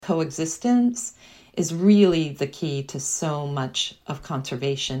Coexistence is really the key to so much of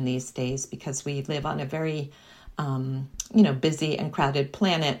conservation these days, because we live on a very, busy and crowded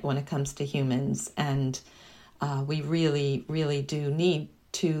planet when it comes to humans. And we really, really do need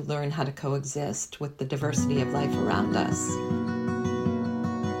to learn how to coexist with the diversity of life around us.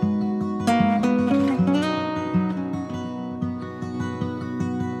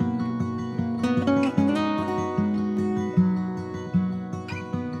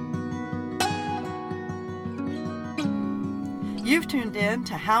 You've tuned in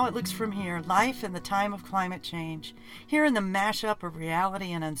to How It Looks From Here, Life in the Time of Climate Change. Here in the mashup of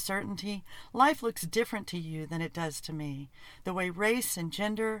reality and uncertainty, life looks different to you than it does to me. The way race and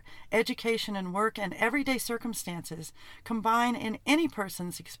gender, education and work, and everyday circumstances combine in any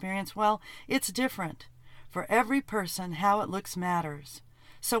person's experience, well, it's different. For every person, how it looks matters.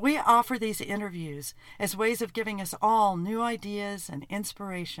 So we offer these interviews as ways of giving us all new ideas and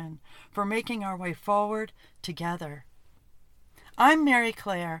inspiration for making our way forward together. I'm Mary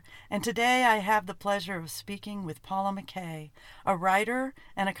Claire, and today I have the pleasure of speaking with Paula MacKay, a writer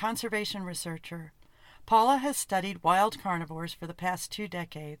and a conservation researcher. Paula has studied wild carnivores for the past 2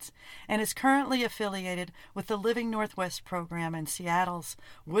 decades and is currently affiliated with the Living Northwest program in Seattle's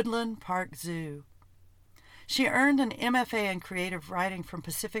Woodland Park Zoo. She earned an MFA in creative writing from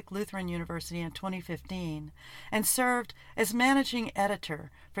Pacific Lutheran University in 2015 and served as managing editor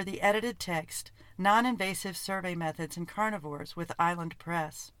for the edited text Non-Invasive Survey Methods in Carnivores with Island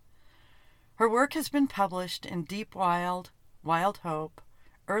Press. Her work has been published in Deep Wild, Wild Hope,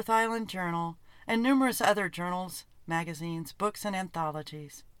 Earth Island Journal, and numerous other journals, magazines, books, and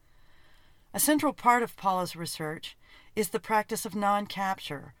anthologies. A central part of Paula's research is the practice of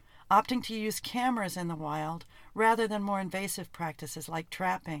non-capture, opting to use cameras in the wild rather than more invasive practices like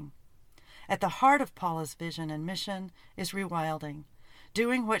trapping. At the heart of Paula's vision and mission is rewilding,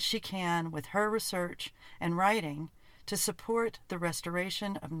 doing what she can with her research and writing to support the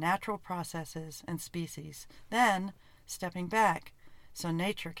restoration of natural processes and species, then stepping back so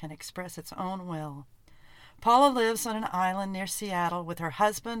nature can express its own will. Paula lives on an island near Seattle with her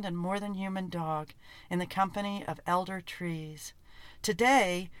husband and more than human dog in the company of elder trees.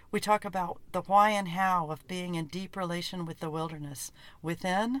 Today, we talk about the why and how of being in deep relation with the wilderness,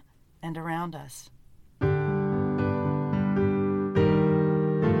 within and around us.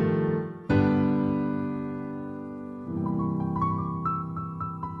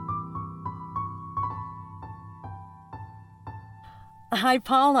 Hi,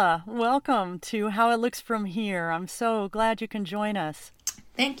 Paula. Welcome to How It Looks From Here. I'm so glad you can join us.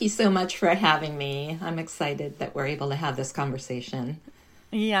 Thank you so much for having me. I'm excited that we're able to have this conversation.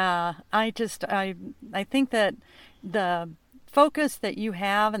 Yeah, I think that the focus that you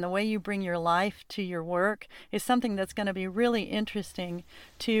have and the way you bring your life to your work is something that's going to be really interesting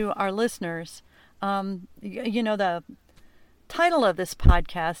to our listeners. The title of this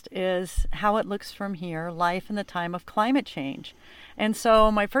podcast is How It Looks From Here, Life in the Time of Climate Change. And so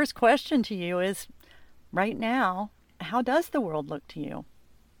my first question to you is, right now, how does the world look to you?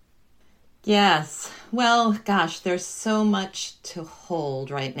 Yes. Well, gosh, there's so much to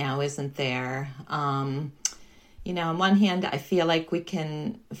hold right now, isn't there? On one hand, I feel like we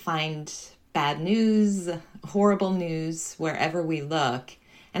can find bad news, horrible news wherever we look.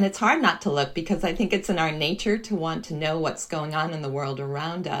 And it's hard not to look because I think it's in our nature to want to know what's going on in the world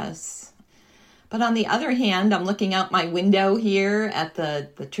around us. But on the other hand, I'm looking out my window here at the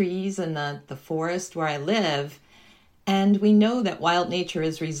trees and the forest where I live, and we know that wild nature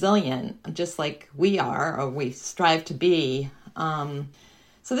is resilient, just like we are, or we strive to be. So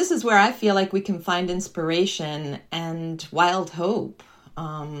this is where I feel like we can find inspiration and wild hope.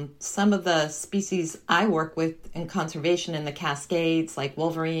 Some of the species I work with in conservation in the Cascades, like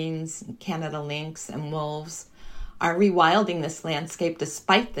wolverines, Canada lynx, and wolves, are rewilding this landscape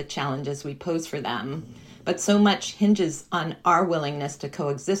despite the challenges we pose for them. But so much hinges on our willingness to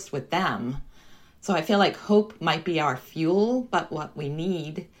coexist with them. So I feel like hope might be our fuel, but what we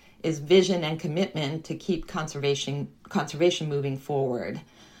need is vision and commitment to keep conservation moving forward.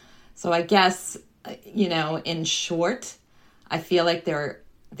 So I guess, in short, I feel like there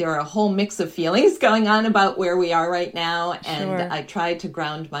are a whole mix of feelings going on about where we are right now. And Sure. I try to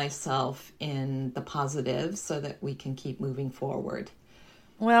ground myself in the positive so that we can keep moving forward.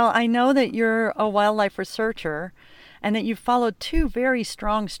 Well, I know that you're a wildlife researcher and that you've followed 2 very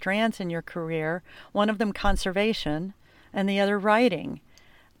strong strands in your career, one of them conservation and the other writing.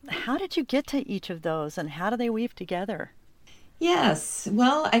 How did you get to each of those and how do they weave together? Yes,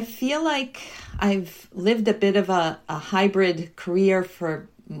 well, I feel like I've lived a bit of a hybrid career for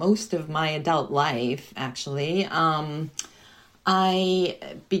most of my adult life, actually. I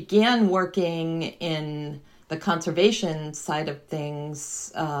began working in the conservation side of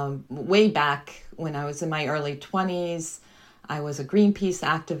things way back when I was in my early 20s. I was a Greenpeace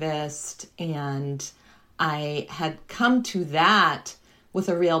activist, and I had come to that with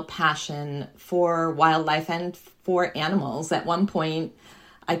a real passion for wildlife and for animals. At one point,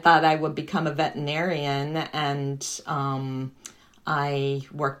 I thought I would become a veterinarian, and I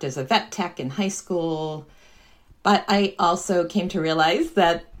worked as a vet tech in high school. But I also came to realize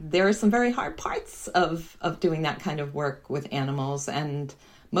that there are some very hard parts of doing that kind of work with animals, and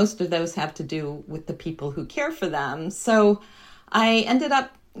most of those have to do with the people who care for them. So I ended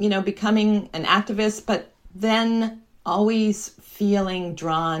up, becoming an activist, but then always feeling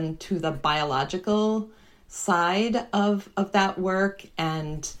drawn to the biological side of that work.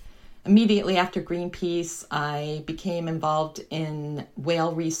 And immediately after Greenpeace, I became involved in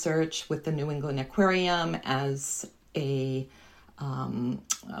whale research with the New England Aquarium as a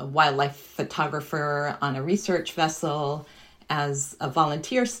wildlife photographer on a research vessel, as a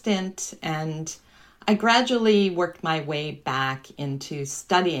volunteer stint, and I gradually worked my way back into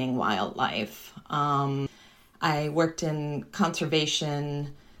studying wildlife. I worked in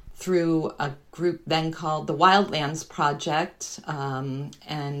conservation through a group then called the Wildlands Project,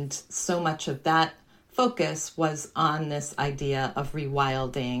 and so much of that focus was on this idea of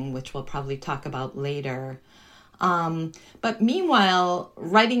rewilding, which we'll probably talk about later. But meanwhile,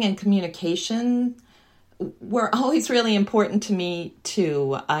 writing and communication were always really important to me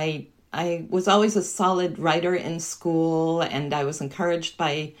too. I was always a solid writer in school, and I was encouraged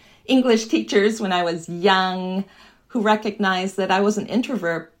by English teachers when I was young who recognized that I was an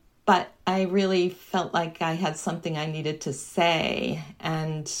introvert, but I really felt like I had something I needed to say.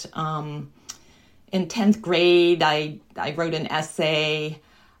 And in 10th grade, I wrote an essay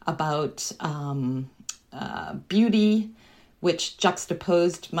about beauty, which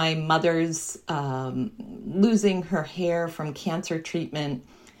juxtaposed my mother's losing her hair from cancer treatment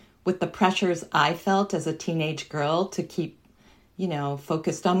with the pressures I felt as a teenage girl to keep,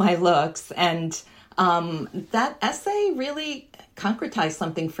 focused on my looks. And that essay really concretized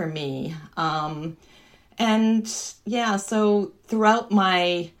something for me. So throughout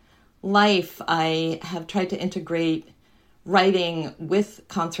my life, I have tried to integrate writing with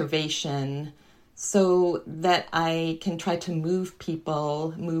conservation so that I can try to move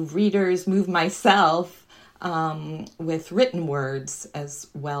people, move readers, move myself with written words as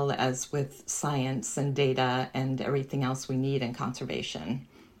well as with science and data and everything else we need in conservation.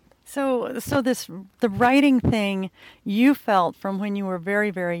 So the writing thing you felt from when you were very,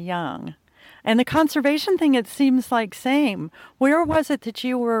 very young. And the conservation thing, it seems like same. Where was it that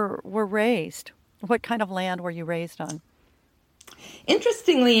you were raised? What kind of land were you raised on?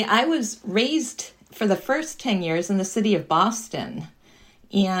 Interestingly, I was raised for the first 10 years in the city of Boston.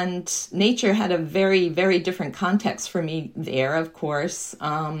 And nature had a very, very different context for me there, of course.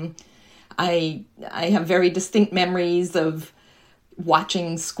 I have very distinct memories of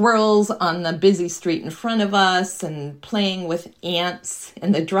watching squirrels on the busy street in front of us and playing with ants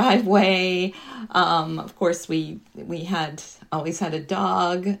in the driveway. Of course, we had always had a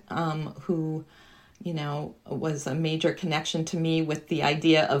dog who, was a major connection to me with the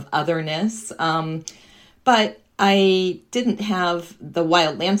idea of otherness. But I didn't have the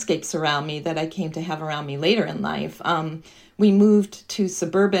wild landscapes around me that I came to have around me later in life. We moved to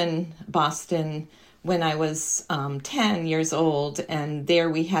suburban Boston when I was 10 years old, and there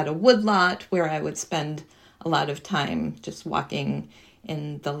we had a woodlot where I would spend a lot of time just walking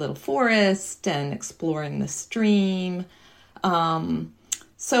in the little forest and exploring the stream.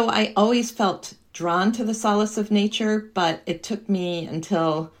 So I always felt drawn to the solace of nature, but it took me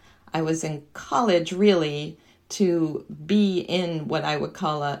until I was in college, really, to be in what I would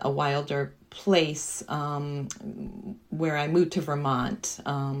call a wilder place, where I moved to Vermont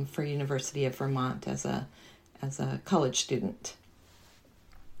for University of Vermont as a college student.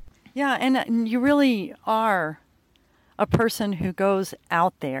 Yeah, and you really are a person who goes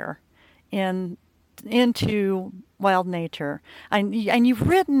out there into wild nature. And you've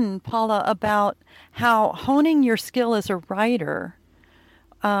written, Paula, about how honing your skill as a writer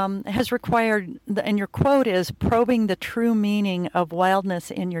has required, and your quote is, probing the true meaning of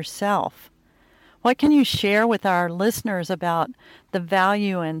wildness in yourself. What can you share with our listeners about the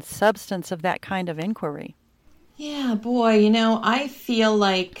value and substance of that kind of inquiry? Yeah, boy, I feel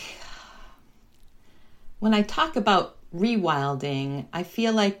like when I talk about rewilding, I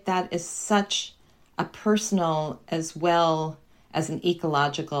feel like that is such a personal as well as an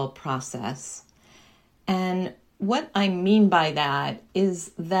ecological process. And what I mean by that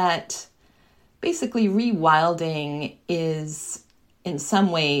is that basically rewilding is in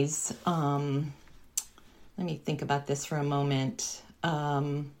some ways, let me think about this for a moment.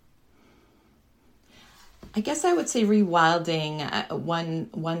 I guess I would say rewilding,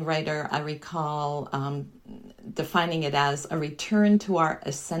 one writer I recall defining it as a return to our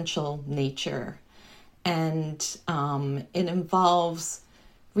essential nature. And it involves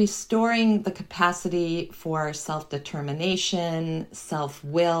restoring the capacity for self-determination,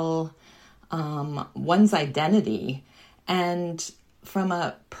 self-will, one's identity. And from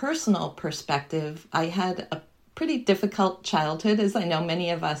a personal perspective, I had a pretty difficult childhood, as I know many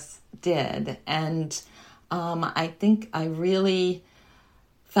of us did. And I think I really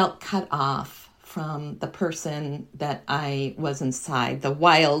felt cut off from the person that I was inside, the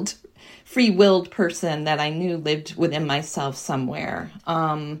wild, free-willed person that I knew lived within myself somewhere.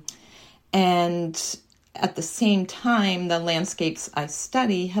 And at the same time, the landscapes I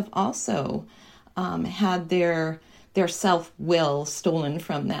study have also had their self-will stolen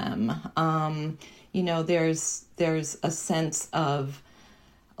from them. There's a sense of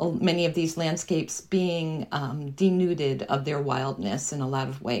many of these landscapes being denuded of their wildness in a lot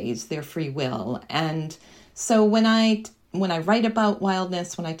of ways, their free will. And so when I write about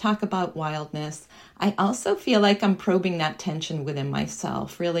wildness, when I talk about wildness, I also feel like I'm probing that tension within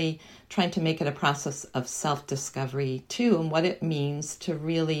myself, really trying to make it a process of self-discovery too, and what it means to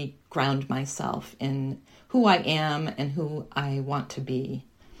really ground myself in who I am and who I want to be.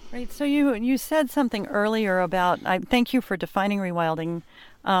 Right. So you said something earlier about, thank you for defining rewilding,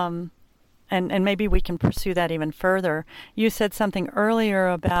 and maybe we can pursue that even further. You said something earlier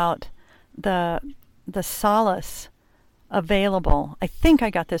about the solace available. I think I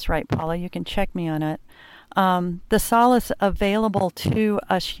got this right, Paula. You can check me on it. The solace available to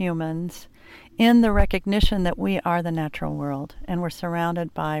us humans in the recognition that we are the natural world and we're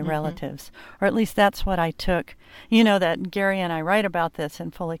surrounded by relatives, or at least that's what I took. You know that Gary and I write about this in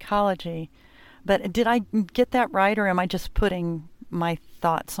Full Ecology, but did I get that right, or am I just putting my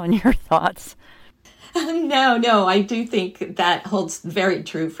thoughts on your thoughts? No, I do think that holds very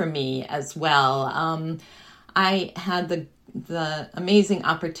true for me as well. I had the amazing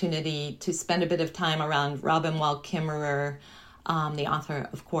opportunity to spend a bit of time around Robin Wall Kimmerer, the author,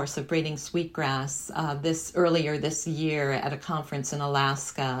 of course, of Braiding Sweetgrass, earlier this year at a conference in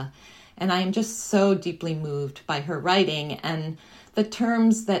Alaska. And I am just so deeply moved by her writing and the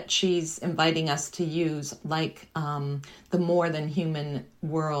terms that she's inviting us to use, like the more than human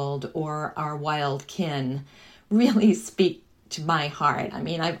world or our wild kin, really speak to my heart. I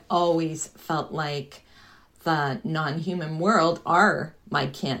mean, I've always felt like the non-human world are my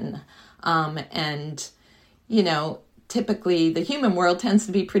kin. Typically the human world tends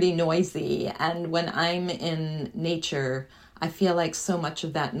to be pretty noisy. And when I'm in nature, I feel like so much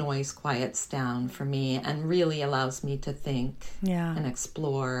of that noise quiets down for me and really allows me to think and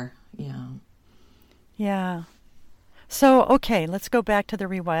explore. Yeah. So, okay, let's go back to the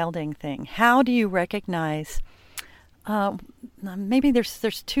rewilding thing. How do you recognize, maybe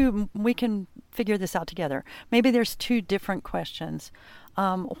there's two, we can figure this out together. Maybe there's two different questions.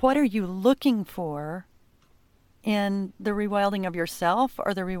 What are you looking for in the rewilding of yourself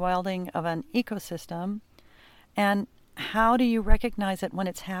or the rewilding of an ecosystem? And how do you recognize it when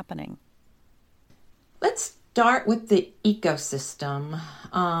it's happening? Let's start with the ecosystem,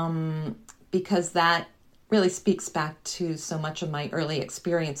 because that really speaks back to so much of my early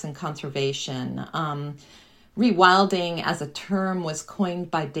experience in conservation. Rewilding as a term was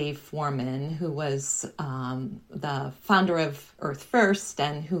coined by Dave Foreman, who was the founder of Earth First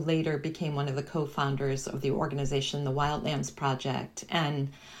and who later became one of the co-founders of the organization, the Wildlands Project. And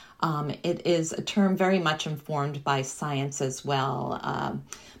it is a term very much informed by science as well.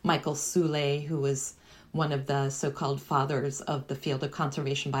 Michael Soule, who was one of the so-called fathers of the field of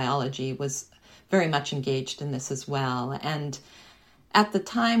conservation biology, was very much engaged in this as well. And at the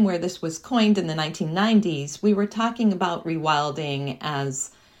time where this was coined in the 1990s, we were talking about rewilding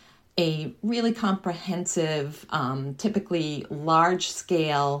as a really comprehensive, typically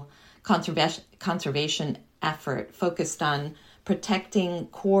large-scale conservation effort focused on protecting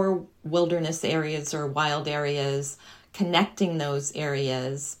core wilderness areas or wild areas, connecting those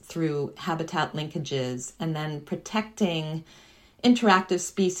areas through habitat linkages, and then protecting interactive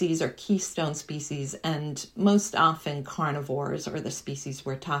species or keystone species, and most often carnivores or the species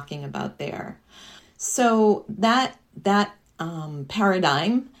we're talking about there. So that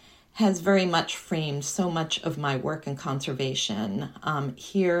paradigm has very much framed so much of my work in conservation.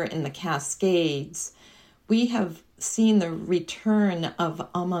 Here in the Cascades, we have seen the return of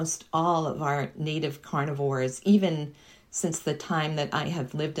almost all of our native carnivores, even since the time that I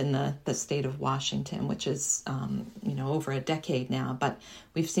have lived in the state of Washington, which is, over a decade now. But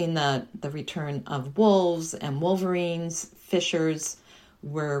we've seen the return of wolves and wolverines. Fishers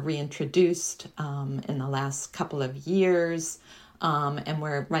were reintroduced in the last couple of years. And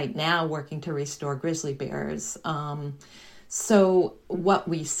we're right now working to restore grizzly bears. So what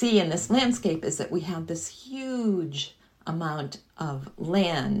we see in this landscape is that we have this huge amount of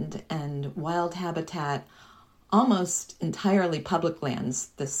land and wild habitat, almost entirely public lands,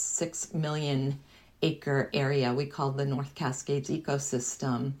 this 6 million acre area we call the North Cascades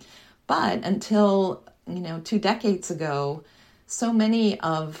ecosystem. But until, 2 decades ago, so many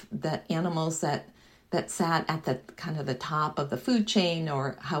of the animals that sat at the kind of the top of the food chain,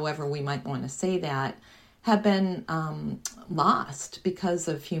 or however we might want to say that, have been lost because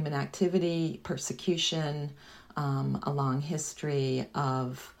of human activity, persecution, a long history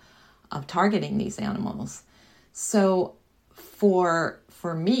of targeting these animals. So for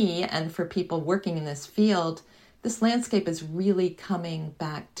me and for people working in this field, this landscape is really coming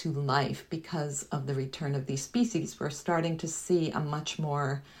back to life because of the return of these species. We're starting to see a much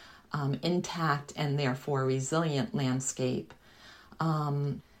more intact and therefore resilient landscape.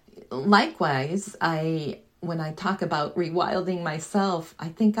 Likewise, when I talk about rewilding myself, I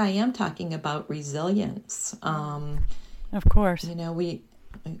think I am talking about resilience. Of course. We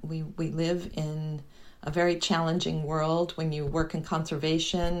live in a very challenging world. When you work in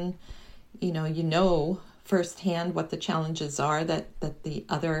conservation, you know firsthand what the challenges are that the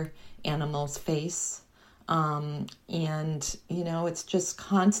other animals face. And, it's just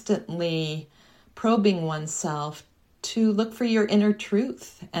constantly probing oneself to look for your inner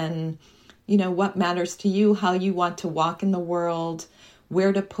truth and, what matters to you, how you want to walk in the world,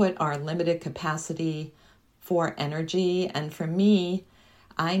 where to put our limited capacity for energy. And for me,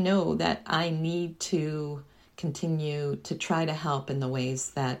 I know that I need to continue to try to help in the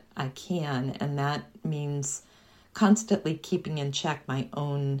ways that I can. And that means constantly keeping in check my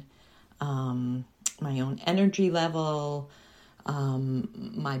own energy level,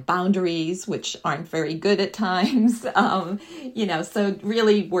 my boundaries, which aren't very good at times, so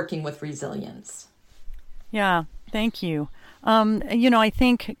really working with resilience. Yeah, thank you. I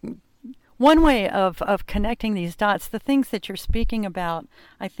think one way of connecting these dots, the things that you're speaking about,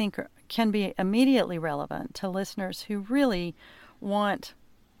 I think can be immediately relevant to listeners who really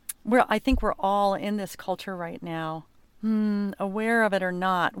I think we're all in this culture right now, aware of it or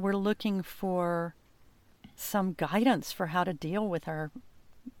not, we're looking for some guidance for how to deal with our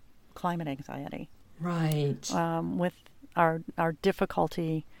climate anxiety. Right. With our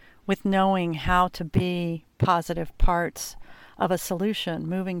difficulty with knowing how to be positive parts of a solution,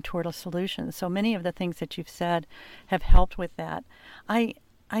 moving toward a solution. So many of the things that you've said have helped with that. I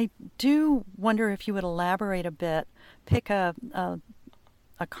do wonder if you would elaborate a bit, pick a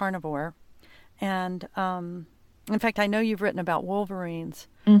carnivore, and in fact, I know you've written about wolverines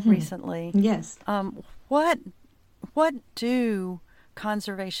recently. Yes. What do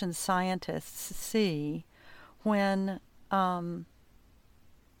conservation scientists see when a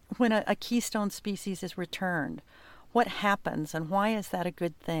keystone species is returned? What happens, and why is that a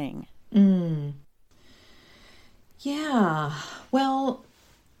good thing? Yeah. Well,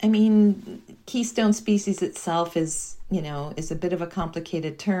 keystone species itself is a bit of a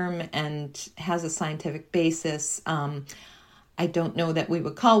complicated term and has a scientific basis. I don't know that we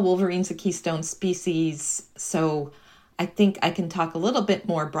would call wolverines a keystone species, so I think I can talk a little bit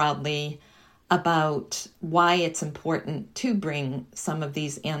more broadly about why it's important to bring some of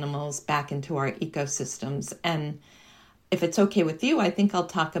these animals back into our ecosystems. And if it's okay with you, I think I'll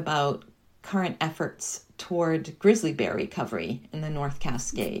talk about current efforts toward grizzly bear recovery in the North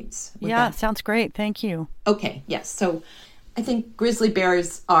Cascades. Sounds great. Thank you. Okay, yes. So I think grizzly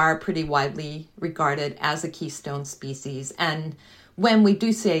bears are pretty widely regarded as a keystone species. And when we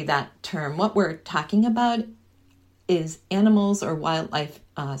do say that term, what we're talking about is animals or wildlife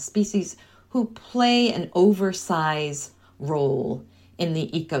species who play an oversized role in the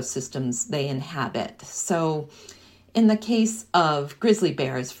ecosystems they inhabit. So in the case of grizzly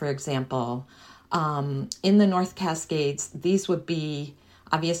bears, for example, in the North Cascades, these would be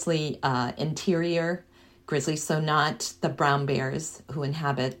obviously interior grizzlies, so not the brown bears who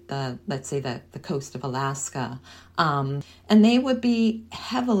inhabit the coast of Alaska. And they would be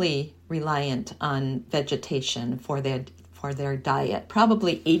heavily reliant on vegetation for their diet.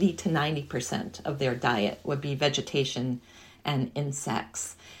 Probably 80 to 90% of their diet would be vegetation and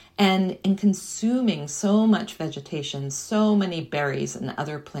insects. And in consuming so much vegetation, so many berries and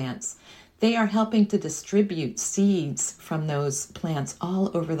other plants, they are helping to distribute seeds from those plants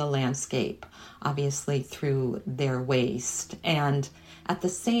all over the landscape, obviously through their waste. And at the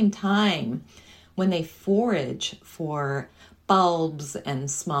same time, when they forage for bulbs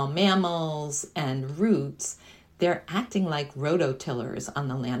and small mammals and roots, they're acting like rototillers on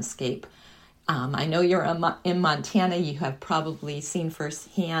the landscape. I know you're in Montana. You have probably seen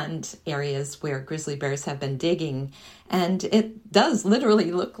firsthand areas where grizzly bears have been digging, and it does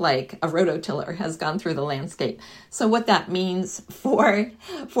literally look like a rototiller has gone through the landscape. So what that means for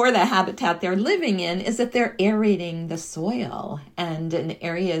the habitat they're living in is that they're aerating the soil, and in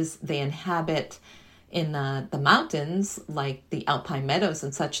areas they inhabit in the mountains, like the alpine meadows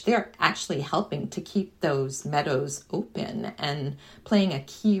and such, they're actually helping to keep those meadows open and playing a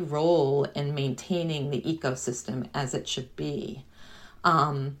key role in maintaining the ecosystem as it should be.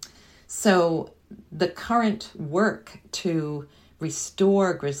 So the current work to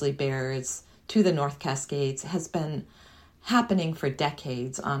restore grizzly bears to the North Cascades has been happening for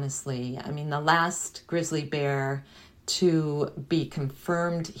decades, honestly. I mean, the last grizzly bear to be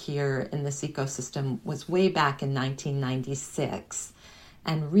confirmed here in this ecosystem was way back in 1996.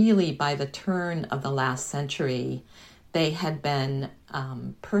 And really, by the turn of the last century, they had been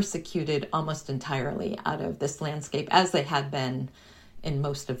persecuted almost entirely out of this landscape, as they had been in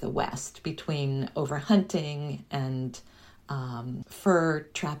most of the West, between overhunting and fur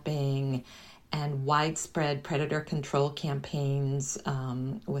trapping and widespread predator control campaigns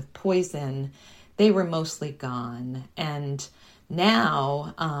with poison. They were mostly gone. And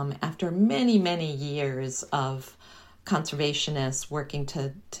now, after many, many years of conservationists working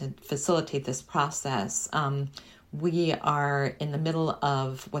to facilitate this process, we are in the middle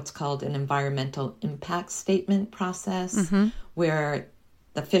of what's called an environmental impact statement process, where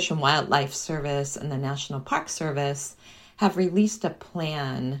the Fish and Wildlife Service and the National Park Service have released a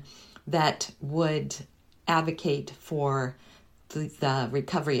plan that would advocate for the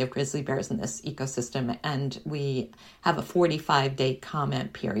recovery of grizzly bears in this ecosystem. And we have a 45-day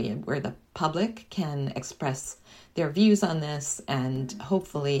comment period where the public can express their views on this and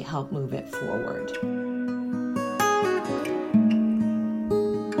hopefully help move it forward.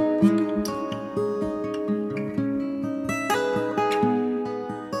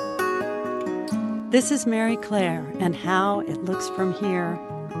 This is Mary Claire and How It Looks From Here.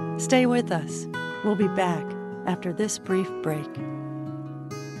 Stay with us. We'll be back after this brief break.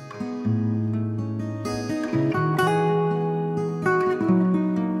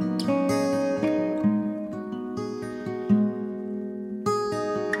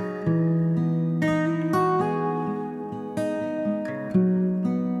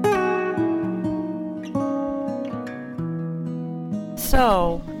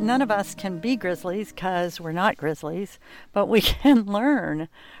 So, none of us can be grizzlies because we're not grizzlies, but we can learn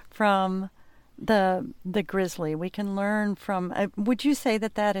from the grizzly. We can learn from, would you say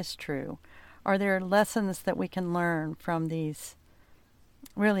that is true? Are there lessons that we can learn from these,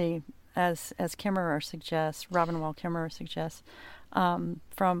 really, as Kimmerer suggests, Robin Wall Kimmerer suggests,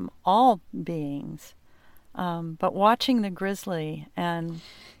 from all beings? But watching the grizzly and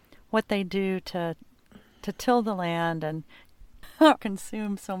what they do to till the land and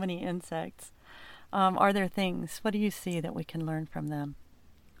consume so many insects, are there things, what do you see that we can learn from them?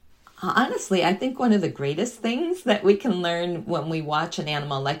 Honestly, I think one of the greatest things that we can learn when we watch an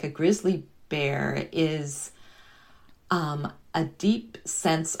animal like a grizzly bear is a deep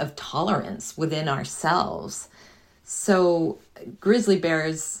sense of tolerance within ourselves. So grizzly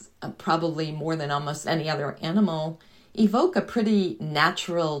bears, probably more than almost any other animal, evoke a pretty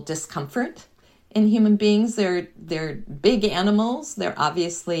natural discomfort in human beings. They're big animals. They're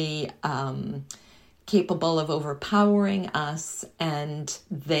obviously capable of overpowering us, and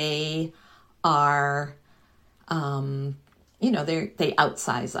they are, they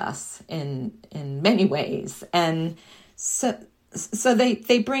outsize us in many ways, and so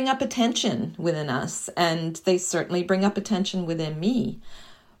they bring up attention within us, and they certainly bring up attention within me.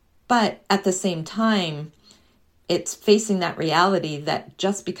 But at the same time, it's facing that reality that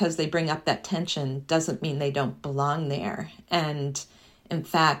just because they bring up that tension doesn't mean they don't belong there. And in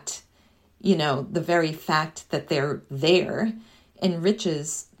fact, the very fact that they're there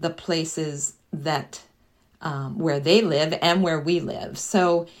enriches the places that where they live and where we live.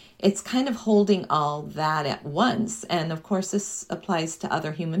 So it's kind of holding all that at once. And of course, this applies to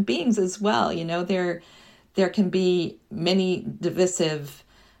other human beings as well. There can be many divisive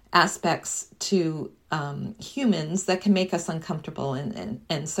aspects to humans that can make us uncomfortable.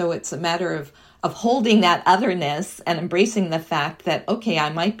 And so it's a matter of holding that otherness and embracing the fact that, okay, I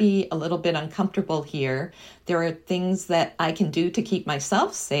might be a little bit uncomfortable here. There are things that I can do to keep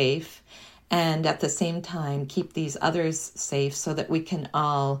myself safe. and at the same time keep these others safe so that we can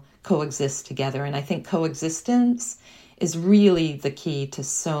all coexist together. And I think coexistence is really the key to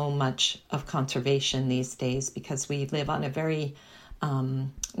so much of conservation these days, because we live on a very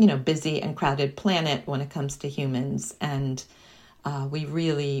busy and crowded planet when it comes to humans, and we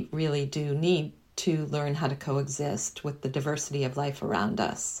really, really do need to learn how to coexist with the diversity of life around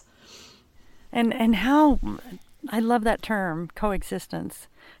us. And how, I love that term, coexistence,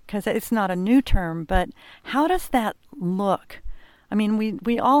 because it's not a new term, but how does that look? I mean,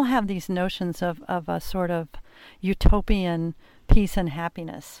 we all have these notions of a sort of utopian peace and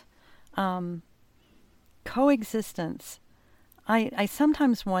happiness. Coexistence, I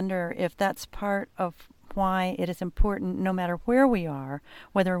sometimes wonder if that's part of why it is important, no matter where we are,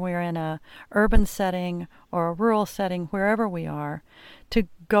 whether we're in a urban setting or a rural setting, wherever we are, to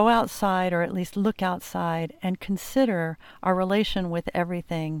go outside or at least look outside and consider our relation with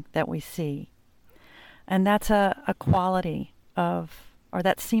everything that we see. And that's a quality of, or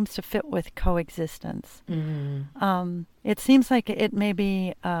that seems to fit with coexistence. Mm-hmm. It seems like it may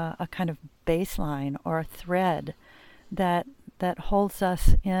be a kind of baseline or a thread that holds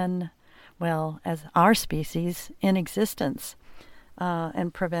us in, well, as our species, in existence,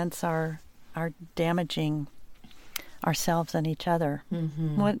 and prevents our damaging ourselves and each other.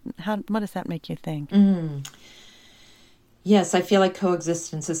 Mm-hmm. What does that make you think? Mm-hmm. Yes, I feel like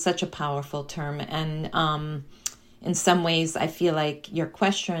coexistence is such a powerful term, and in some ways I feel like your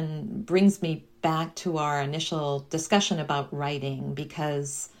question brings me back to our initial discussion about writing,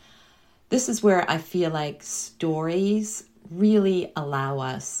 because this is where I feel like stories really allow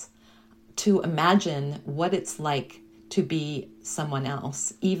us to imagine what it's like to be someone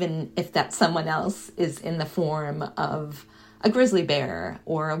else, even if that someone else is in the form of a grizzly bear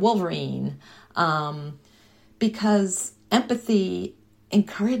or a wolverine, because empathy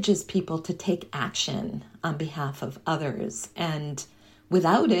encourages people to take action on behalf of others. And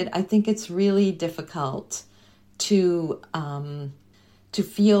without it, I think it's really difficult to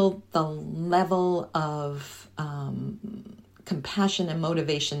feel the level of compassion and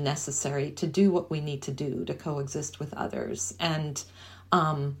motivation necessary to do what we need to do to coexist with others. And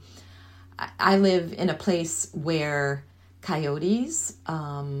I live in a place where coyotes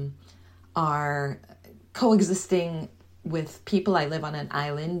are coexisting with people. I live on an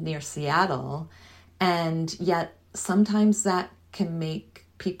island near Seattle, and yet sometimes that can make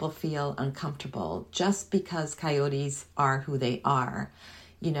people feel uncomfortable just because coyotes are who they are.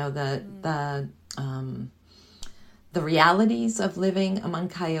 You know, the realities of living among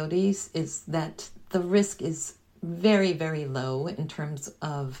coyotes is that the risk is very, very low in terms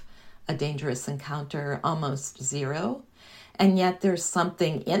of a dangerous encounter, almost zero. And yet there's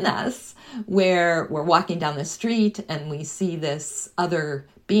something in us where we're walking down the street and we see this other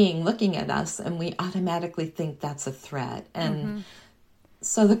being looking at us and we automatically think that's a threat. And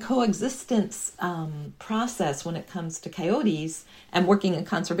so the coexistence process when it comes to coyotes and working in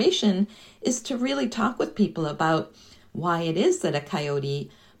conservation is to really talk with people about why it is that a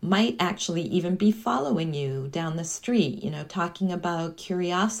coyote might actually even be following you down the street, talking about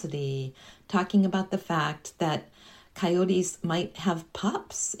curiosity, talking about the fact that coyotes might have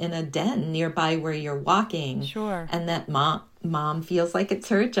pups in a den nearby where you're walking. Sure. And that mom feels like it's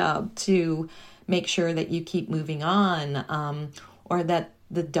her job to make sure that you keep moving on, or that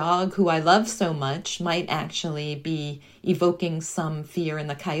the dog who I love so much might actually be evoking some fear in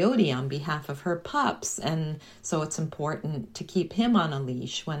the coyote on behalf of her pups. And so it's important to keep him on a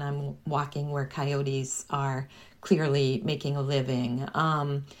leash when I'm walking where coyotes are clearly making a living.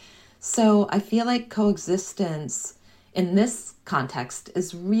 So I feel like coexistence in this context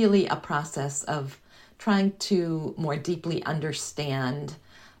is really a process of trying to more deeply understand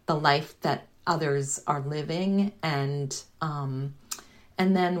the life that others are living, and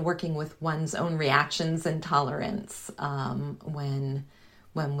then working with one's own reactions and tolerance when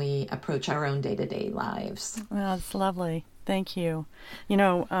we approach our own day-to-day lives. Well, that's lovely. Thank you.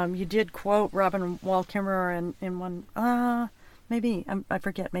 You did quote Robin Wall Kimmerer in one, maybe, I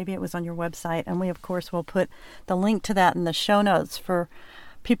forget, maybe it was on your website, and we, of course, will put the link to that in the show notes for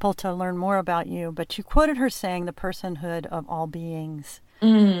people to learn more about you. But you quoted her saying, the personhood of all beings.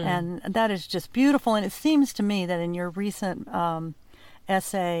 And that is just beautiful. And it seems to me that in your recent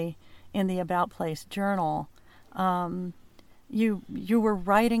essay in the About Place Journal, you were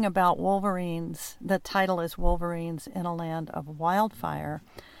writing about wolverines. The title is Wolverines in a Land of Wildfire.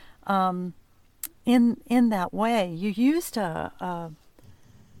 In that way, you used a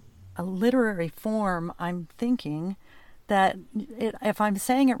literary form, I'm thinking, that, if I'm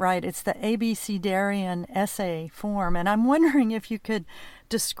saying it right, it's the ABCDarian essay form. And I'm wondering if you could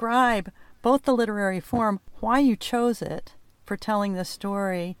describe both the literary form, why you chose it for telling the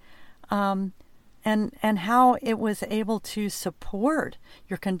story, and how it was able to support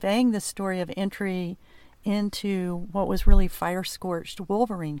your conveying the story of entry into what was really fire-scorched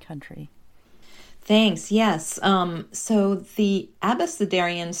Wolverine country. Thanks. Yes. So the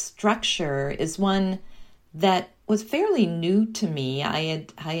abecedarian structure is one that was fairly new to me. I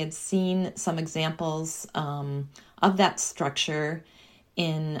had seen some examples of that structure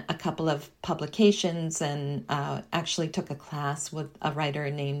in a couple of publications, and actually took a class with a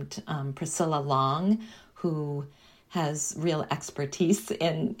writer named Priscilla Long, who has real expertise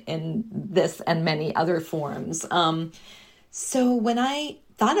in this and many other forms. So when I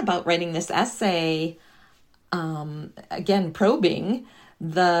thought about writing this essay, again, probing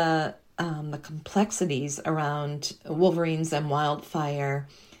the complexities around wolverines and wildfire,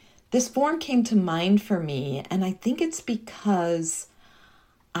 this form came to mind for me. And I think it's because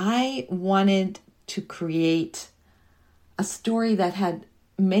I wanted to create a story that had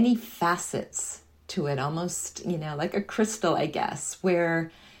many facets to it, almost, like a crystal, I guess, where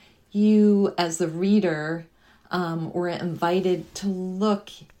you, as the reader, were invited to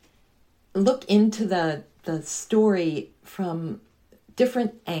look into the story from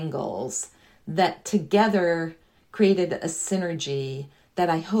different angles that together created a synergy that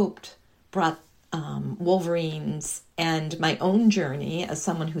I hoped brought wolverines and my own journey as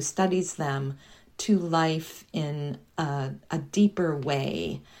someone who studies them to life in a deeper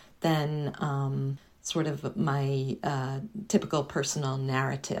way than sort of my typical personal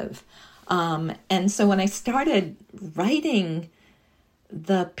narrative. And so when I started writing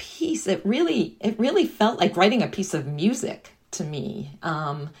the piece, it really felt like writing a piece of music to me.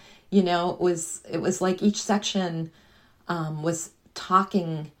 It was like each section was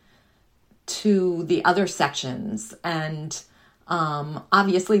talking to the other sections, and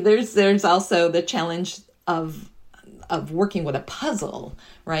obviously there's also the challenge of working with a puzzle,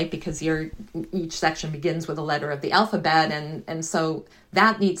 right? Because each section begins with a letter of the alphabet, and so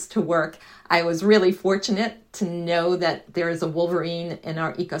that needs to work. I was really fortunate to know that there is a wolverine in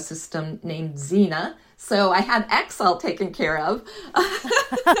our ecosystem named Xena, so I had X all taken care of.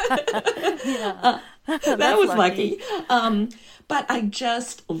 That was lucky. But I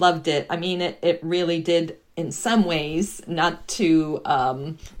just loved it. I mean, it really did, in some ways, not to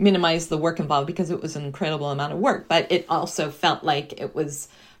minimize the work involved, because it was an incredible amount of work, but it also felt like it was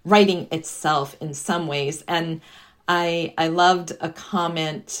writing itself in some ways. And I loved a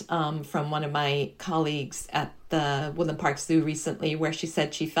comment from one of my colleagues at the Woodland Park Zoo recently, where she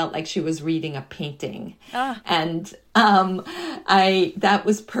said she felt like she was reading a painting. And that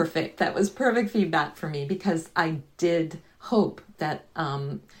was perfect. That was perfect feedback for me, because I did hope that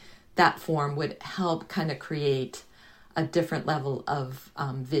that form would help kind of create a different level of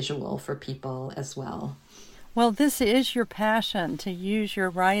visual for people as well. Well, this is your passion, to use your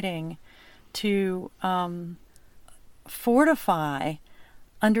writing to fortify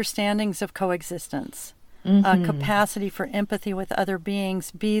understandings of coexistence, capacity for empathy with other beings,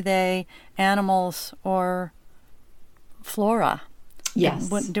 be they animals or flora. Yes.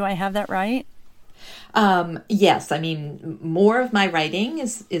 Do I have that right? Yes. I mean, more of my writing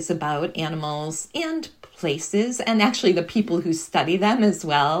is about animals and places, and actually the people who study them as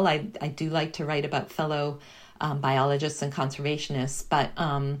well. I do like to write about fellow biologists and conservationists, but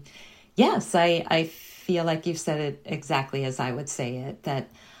yes, I feel like you've said it exactly as I would say it, that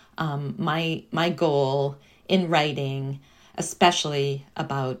my goal in writing, especially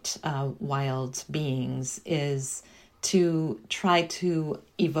about wild beings, is to try to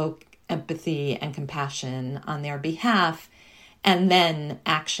evoke empathy and compassion on their behalf, and then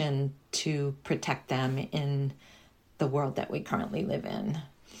action to protect them in the world that we currently live in.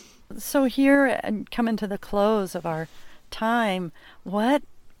 So here, and coming to the close of our time, what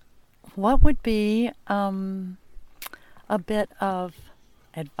would be a bit of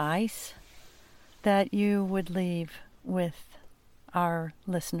advice that you would leave with our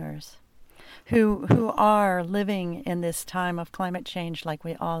listeners who are living in this time of climate change like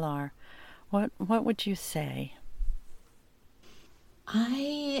we all are? What would you say?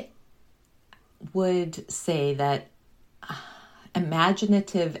 I would say that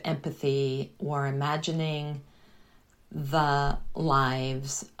imaginative empathy, or imagining the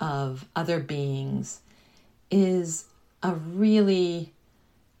lives of other beings, is a really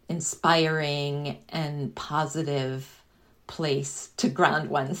inspiring and positive place to ground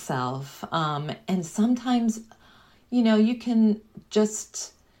oneself. And sometimes, you can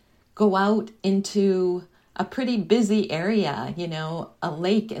just go out into a pretty busy area, a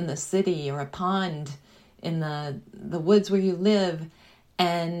lake in the city or a pond in the woods where you live,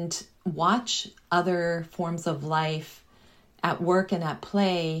 and watch other forms of life at work and at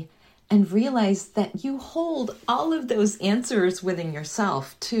play and realize that you hold all of those answers within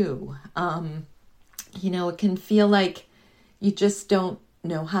yourself too. It can feel like you just don't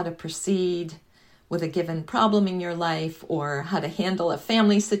know how to proceed with a given problem in your life, or how to handle a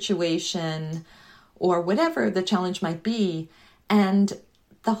family situation, or whatever the challenge might be. And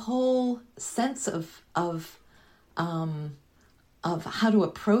the whole sense of how to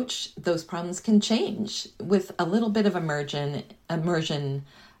approach those problems can change with a little bit of immersion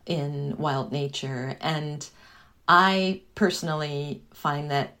in wild nature. And I personally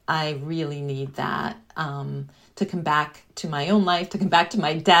find that I really need that to come back to my own life, to come back to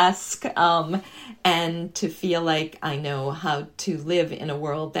my desk, and to feel like I know how to live in a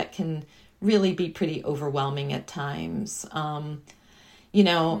world that can really be pretty overwhelming at times. Again,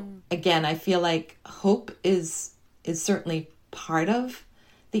 I feel like hope is certainly part of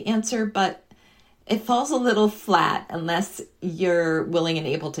the answer, but it falls a little flat unless you're willing and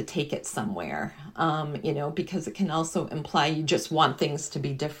able to take it somewhere, because it can also imply you just want things to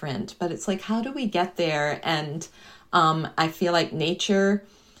be different. But it's like, how do we get there? And I feel like nature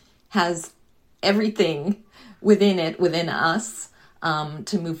has everything within us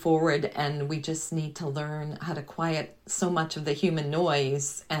to move forward. And we just need to learn how to quiet so much of the human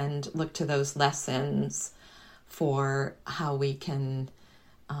noise and look to those lessons for how we can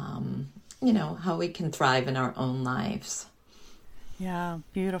how we can thrive in our own lives. Yeah,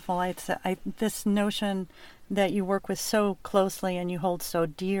 beautiful. This notion that you work with so closely and you hold so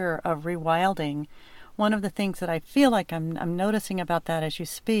dear of rewilding, one of the things that I feel like I'm noticing about that as you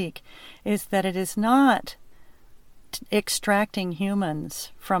speak is that it is not extracting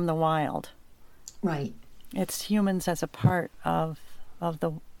humans from the wild. Right. It's humans as a part of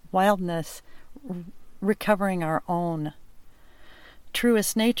the wildness, recovering our own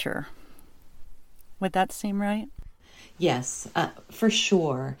truest nature. Would that seem right? Yes, for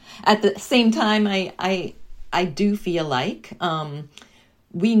sure. At the same time, I do feel like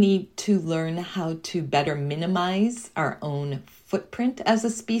we need to learn how to better minimize our own footprint as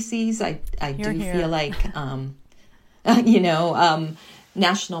a species. I do feel like,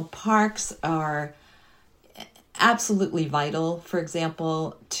 national parks are absolutely vital, for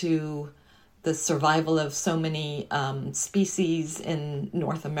example, to the survival of so many species in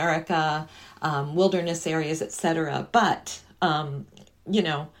North America, wilderness areas, etc. But,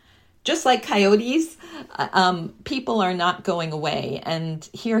 just like coyotes, people are not going away. And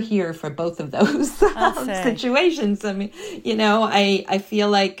here for both of those situations. I mean, I feel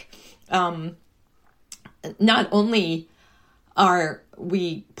like not only are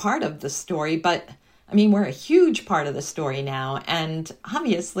we part of the story, but we're a huge part of the story now, and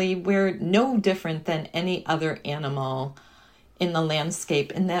obviously we're no different than any other animal in the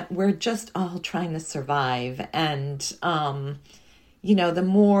landscape in that we're just all trying to survive. And, the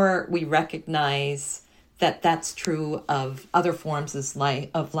more we recognize that that's true of other forms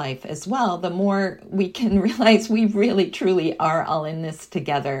of life as well, the more we can realize we really, truly are all in this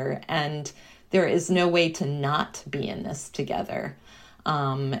together, and there is no way to not be in this together.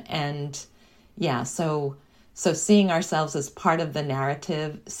 So seeing ourselves as part of the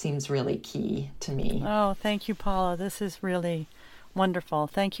narrative seems really key to me. Oh, thank you, Paula. This is really wonderful.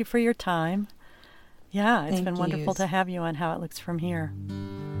 Thank you for your time. Yeah, it's been wonderful to have you on How It Looks From Here.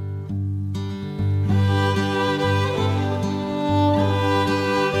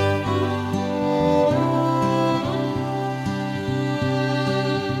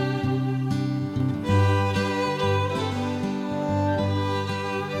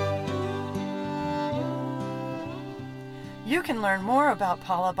 You can learn more about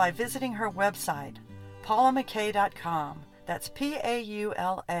Paula by visiting her website, paulamackay.com. That's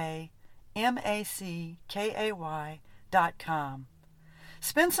PaulamaCkay.com.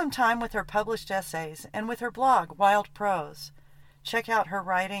 Spend some time with her published essays and with her blog, Wild Prose. Check out her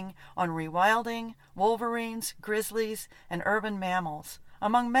writing on rewilding, wolverines, grizzlies, and urban mammals,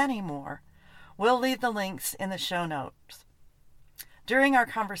 among many more. We'll leave the links in the show notes. During our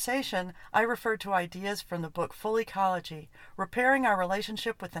conversation, I referred to ideas from the book Full Ecology, Repairing Our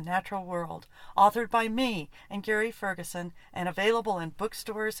Relationship with the Natural World, authored by me and Gary Ferguson and available in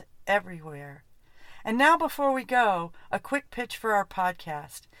bookstores everywhere. And now before we go, a quick pitch for our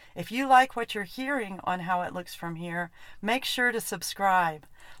podcast. If you like what you're hearing on How It Looks From Here, make sure to subscribe.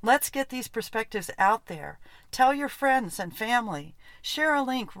 Let's get these perspectives out there. Tell your friends and family. Share a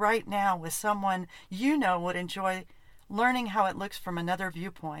link right now with someone you know would enjoy learning how it looks from another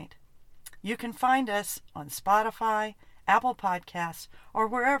viewpoint. You can find us on Spotify, Apple Podcasts, or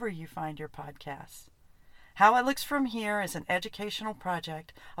wherever you find your podcasts. How It Looks From Here is an educational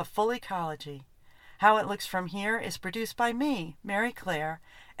project of Full Ecology. How It Looks From Here is produced by me, Mary Claire,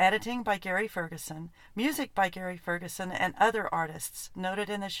 editing by Gary Ferguson, music by Gary Ferguson and other artists noted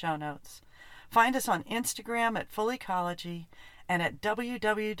in the show notes. Find us on Instagram at Full Ecology and at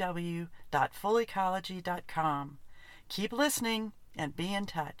www.fullecology.com. Keep listening and be in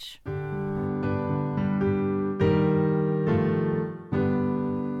touch.